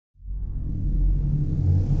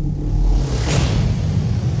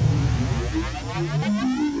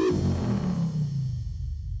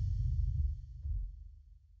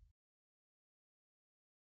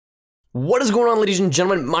What is going on, ladies and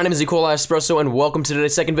gentlemen? My name is Equali Espresso and welcome to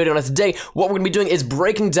today's second video. And today, what we're going to be doing is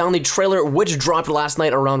breaking down the trailer which dropped last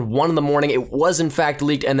night around 1 in the morning. It was in fact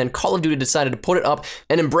leaked, and then Call of Duty decided to put it up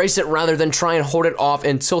and embrace it rather than try and hold it off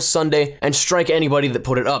until Sunday and strike anybody that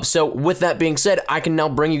put it up. So with that being said, I can now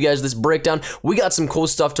bring you guys this breakdown. We got some cool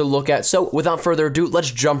stuff to look at, so without further ado,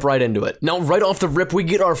 let's jump right into it. Now, right off the rip, we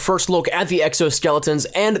get our first look at the exoskeletons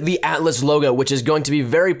and the Atlas logo, which is going to be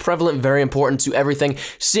very prevalent, very important to everything,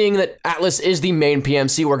 seeing that Atlas is the main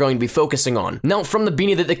PMC we're going to be focusing on. Now, from the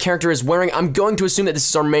beanie that the character is wearing, I'm going to assume that this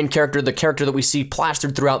is our main character, the character that we see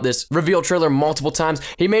plastered throughout this reveal trailer multiple times.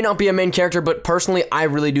 He may not be a main character, but personally, I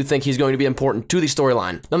really do think he's going to be important to the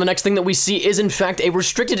storyline. Now, the next thing that we see is, in fact, a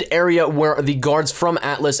restricted area where the guards from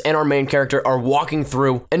Atlas and our main character are walking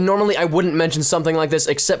through. And normally, I wouldn't mention something like this,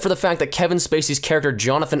 except for the fact that Kevin Spacey's character,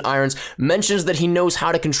 Jonathan Irons, mentions that he knows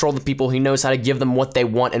how to control the people, he knows how to give them what they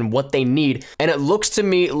want and what they need. And it looks to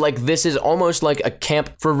me like this is almost like a camp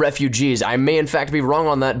for refugees. I may in fact be wrong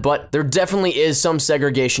on that, but there definitely is some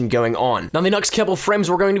segregation going on. Now, the next couple frames,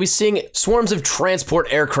 we're going to be seeing swarms of transport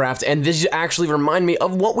aircraft, and this actually remind me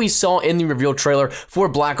of what we saw in the reveal trailer for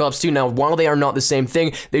Black Ops 2. Now, while they are not the same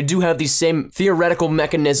thing, they do have these same theoretical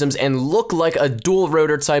mechanisms and look like a dual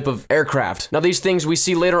rotor type of aircraft. Now, these things we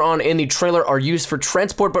see later on in the trailer are used for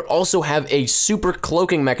transport, but also have a super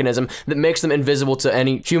cloaking mechanism that makes them invisible to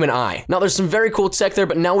any human eye. Now, there's some very cool tech there,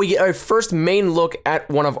 but now we get our first main look at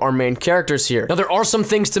one of our main characters here. Now, there are some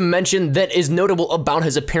things to mention that is notable about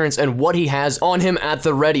his appearance and what he has on him at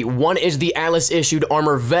the ready. One is the Atlas issued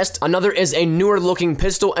armor vest. Another is a newer looking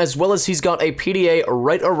pistol, as well as he's got a PDA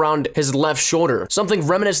right around his left shoulder. Something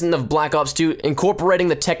reminiscent of Black Ops 2, incorporating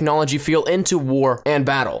the technology feel into war and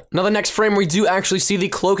battle. Now, the next frame, we do actually see the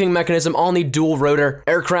cloaking mechanism on the dual rotor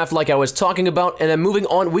aircraft like I was talking about, and then moving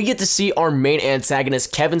on, we get to see our main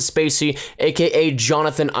antagonist, Kevin Spacey, aka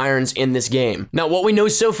Jonathan Irons, in this game. Now, what we know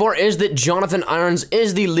so far is that Jonathan Irons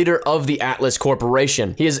is the leader of the Atlas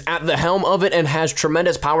Corporation. He is at the helm of it and has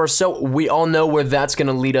tremendous power, so we all know where that's going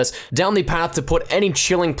to lead us down the path to put any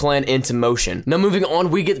chilling plan into motion. Now, moving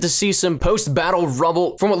on, we get to see some post-battle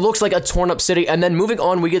rubble from what looks like a torn-up city, and then moving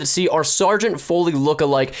on, we get to see our Sergeant Foley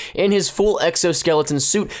lookalike in his full exoskeleton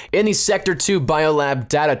suit in the Sector 2 Biolab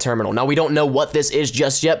data terminal. Now, we don't know what this is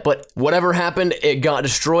just yet, but whatever happened, it got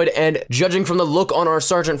destroyed, and judging from the look on our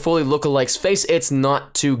Sergeant Foley lookalike's face, it's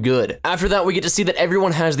not too good. After that, we get to see that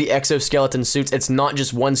everyone has the exoskeleton suits. It's not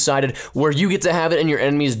just one-sided, where you get to have it and your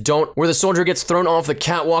enemies don't. Where the soldier gets thrown off the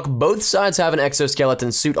catwalk, both sides have an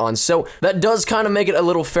exoskeleton suit on, so that does kind of make it a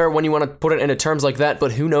little fair when you want to put it into terms like that,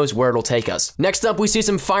 but who knows where it'll take us. Next up, we see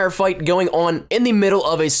some firefight going on in the middle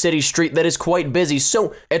of a city street that is quite busy,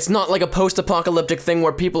 so it's not like a post-apocalyptic thing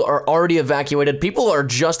where people are already evacuated. People are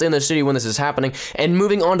just in the city when this is happening, and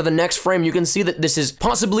moving on to the next frame, you can see that this is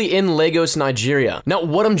possibly in Lagos, Nigeria. Now,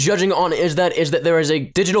 what I'm judging on is that there is a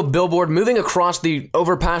digital billboard moving across the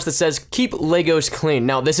overpass that says, "Keep Lagos clean."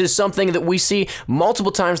 Now, this is something that we see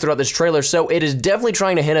multiple times throughout this trailer, so it is definitely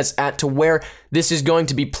trying to hint us at to where this is going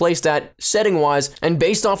to be placed at setting-wise, and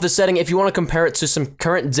based off the setting, if you want to compare it to some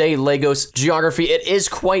current-day Lagos geography, it is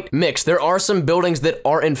quite mixed. There are some buildings that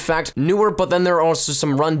are, in fact, newer, but then there are also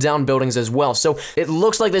some run-down buildings as well, so it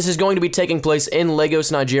looks like this is going to be taking place in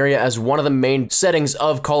Lagos, Nigeria, as one of the main settings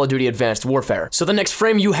of Call of Duty Advanced Warfare. So the next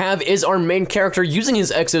frame you have is our main character using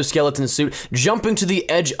his exoskeleton suit, jumping to the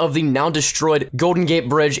edge of the now-destroyed Golden Gate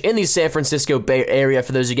Bridge in the San Francisco Bay Area,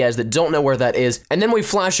 for those of you guys that don't know where that is, and then we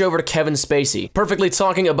flash over to Kevin Spacey, perfectly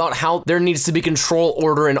talking about how there needs to be control,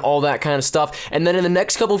 order, and all that kind of stuff, and then in the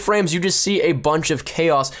next couple frames, you just see a bunch of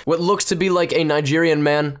chaos, what looks to be like a Nigerian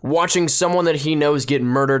man watching someone that he knows get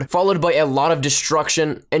murdered, followed by a lot of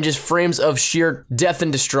destruction, and just frames of sheer death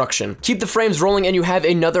and destruction. Keep the frames rolling, and you have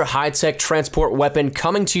another high-tech transport weapon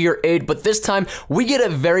coming to your aid, but this time, we get a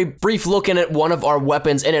very brief look in at one of our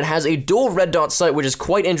weapons, and it has a dual red dot sight, which is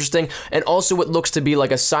quite interesting, and also what looks to be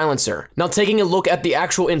like a silencer. Now, taking a look at the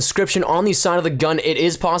actual inscription on the side of the gun, it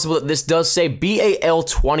is possible that this does say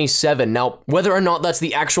BAL-27. Now, whether or not that's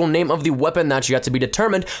the actual name of the weapon, that's yet to be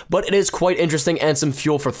determined, but it is quite interesting and some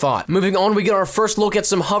fuel for thought. Moving on, we get our first look at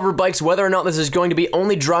some hover bikes. Whether or not this is going to be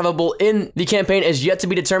only drivable in the campaign is yet to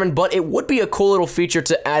be determined, but it would be a cool little feature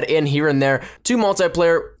to add in here and there to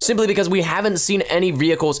multiplayer, simply because we haven't seen any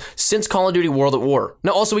vehicles since Call of Duty World at War.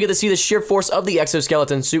 Now, also, we get to see the sheer force of the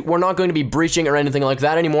exoskeleton suit. We're not going to be breaching or anything like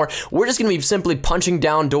that anymore. We're just going to be simply punching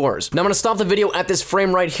down doors. Now, I'm going to stop the video at this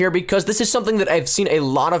frame right here because this is something that I've seen a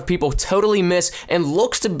lot of people totally miss and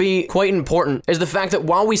looks to be quite important, is the fact that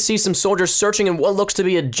while we see some soldiers searching in what looks to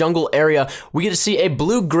be a jungle area, we get to see a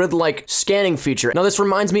blue grid-like scanning feature. Now, this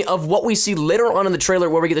reminds me of what we see later on in the trailer,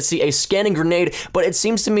 where we get to see a scanning grenade, but it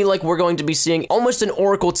seems to me like we're going to be seeing almost an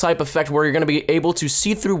Oracle type effect where you're going to be able to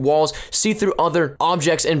see through walls, see through other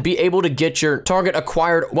objects, and be able to get your target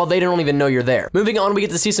acquired while they don't even know you're there. Moving on, we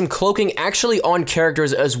get to see some cloaking actually on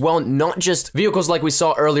characters as well, not just vehicles like we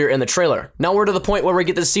saw earlier in the trailer. Now we're to the point where we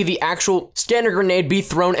get to see the actual scanner grenade be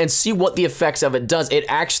thrown and see what the effects of it does. It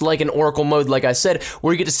acts like an Oracle mode, like I said,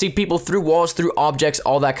 where you get to see people through walls, through objects,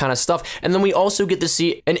 all that kind of stuff. And then we also get to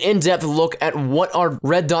see an in-depth look at what our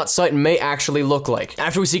red dot sight may actually look like.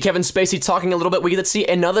 After we see Kevin Spacey talking a little bit, we get to see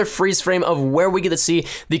another freeze frame of where we get to see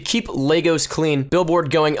the Keep Legos Clean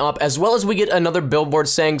billboard going up, as well as we get another billboard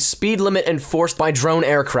saying speed limit enforced by drone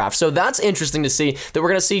aircraft. So that's interesting to see that we're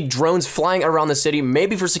going to see drones flying around the city,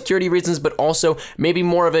 maybe for security reasons, but also maybe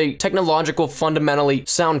more of a technological, fundamentally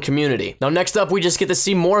sound community. Now next up, we just get to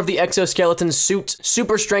see more of the exoskeleton suit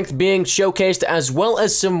super strength being showcased, as well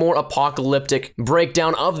as some more apocalyptic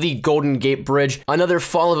breakdown of the Golden Gate Bridge, another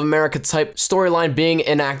Fall of America type storyline being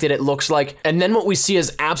enacted, it looks like. And then what we see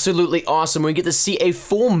is absolutely awesome. We get to see a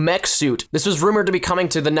full mech suit. This was rumored to be coming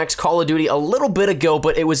to the next Call of Duty a little bit ago,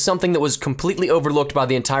 but it was something that was completely overlooked by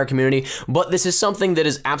the entire community. But this is something that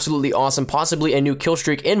is absolutely awesome, possibly a new kill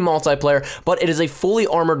streak in multiplayer, but it is a fully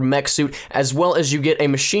armored mech suit, as well as you get a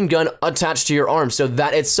machine gun attached to your arm. So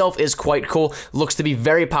that itself is quite cool. Looks to be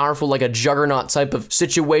very powerful, like a juggernaut type of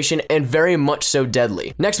situation, and very much so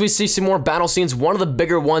deadly. Next, we see some more battle scenes, one of the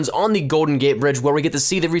bigger ones on the Golden Gate Bridge, where we get to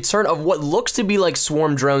see the return of what looks to be like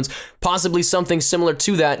swarm drones, possibly something similar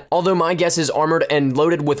to that, although my guess is armored and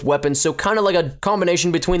loaded with weapons, so kind of like a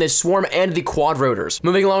combination between the swarm and the quad rotors.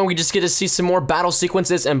 Moving along, we just get to see some more battle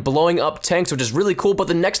sequences and blowing up tanks, which is really cool, but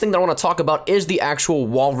the next thing that I want to talk about is the actual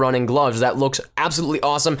wall running gloves. That looks absolutely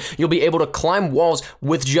awesome. You'll be able to climb walls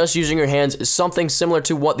with just using your hands, something similar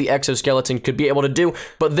to what the exoskeleton could be able to do,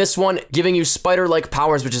 but this one giving you spider-like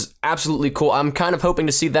powers, which is absolutely cool. I'm kind of hoping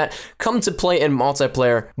to see that come to play in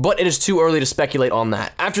multiplayer, but it is too early to speculate on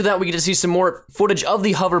that. After that, we get to see some more footage of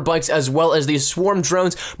the hover bikes as well as these swarm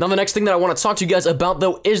drones. Now, the next thing that I want to talk to you guys about,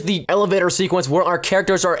 though, is the elevator sequence where our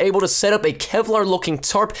characters are able to set up a Kevlar-looking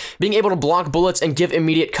tarp, being able to block bullets and give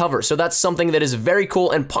immediate cover. So that's something that is very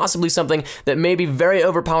cool and possibly something that may be very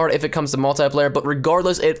overpowered if it comes to multiplayer, but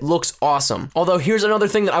regardless, it looks awesome. Although, here's another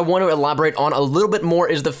thing that I want to elaborate on a little bit more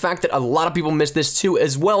is the fact that a lot of people miss this too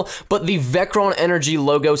as well, but the Vectron Energy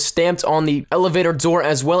logo stamped on the elevator door,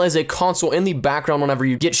 as well as a console in the background whenever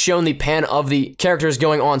you get shown the pan of the characters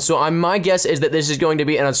going on. So my guess is that this is going to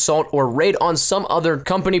be an assault or raid on some other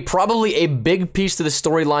company, probably a big piece to the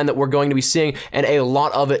storyline that we're going to be seeing, and a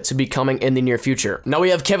lot of it to be coming in the near future. Now we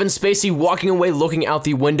have Kevin Spacey walking away, looking out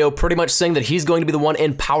the window, pretty much saying that he's going to be the one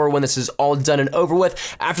in power when this is all done and over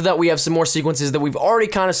with. After that, we have some more sequences that we've already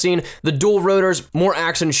kind of seen, the dual rotors, more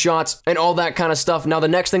action shots, and all that kind of stuff. Now the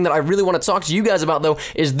next thing that I really want to talk to you guys about, though,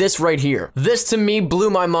 is this right here. This to me blew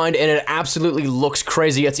my mind, and it absolutely looks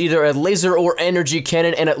crazy. It's either a laser or energy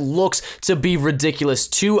cannon, and it looks to be ridiculous.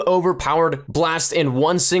 Two overpowered blasts in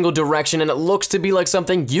one single direction, and it looks to be like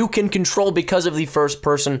something you can control because of the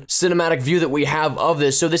first-person cinematic view that we have of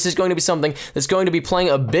this. So this is going to be something that's going to be playing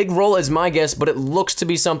a big role as my guess, but it looks to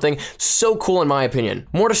be something so cool in my opinion.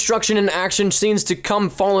 More destruction and action scenes to come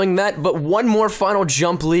following that, but one more final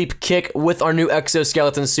jump leap kick with our new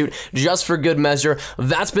exoskeleton suit, just for good measure.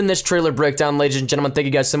 That's been this trailer breakdown, ladies and gentlemen. Thank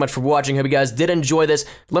you guys so much for watching. Hope you guys did enjoy this.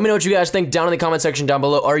 Let me know what you guys think down in the comment section down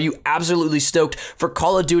below. Are you absolutely stoked for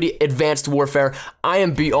Call of Duty Advanced Warfare? I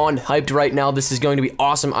am beyond hyped right now. This is going to be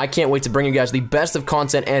awesome. I can't wait to bring you guys the best of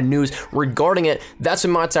content and news regarding it. That's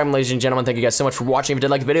been my time, ladies and gentlemen. Thank you guys so much for watching. If you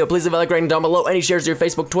did like the video, please leave a like rating down below. Any shares to your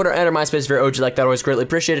Facebook, Twitter, and or MySpace if you're OG like that, always greatly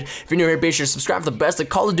appreciated. If you're new here, be sure to subscribe for the best of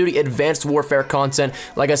Call of Duty Advanced Warfare content.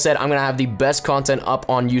 Like I said, I'm going to have the best content up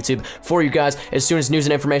on YouTube for you guys. As soon as news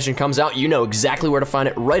and information comes out, you know exactly where to find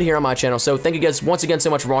it right here on my channel. So thank you guys once again so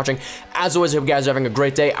much for watching. As always, I hope you guys are having a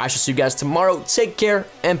great day. I shall see you guys tomorrow. Take care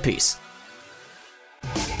and peace.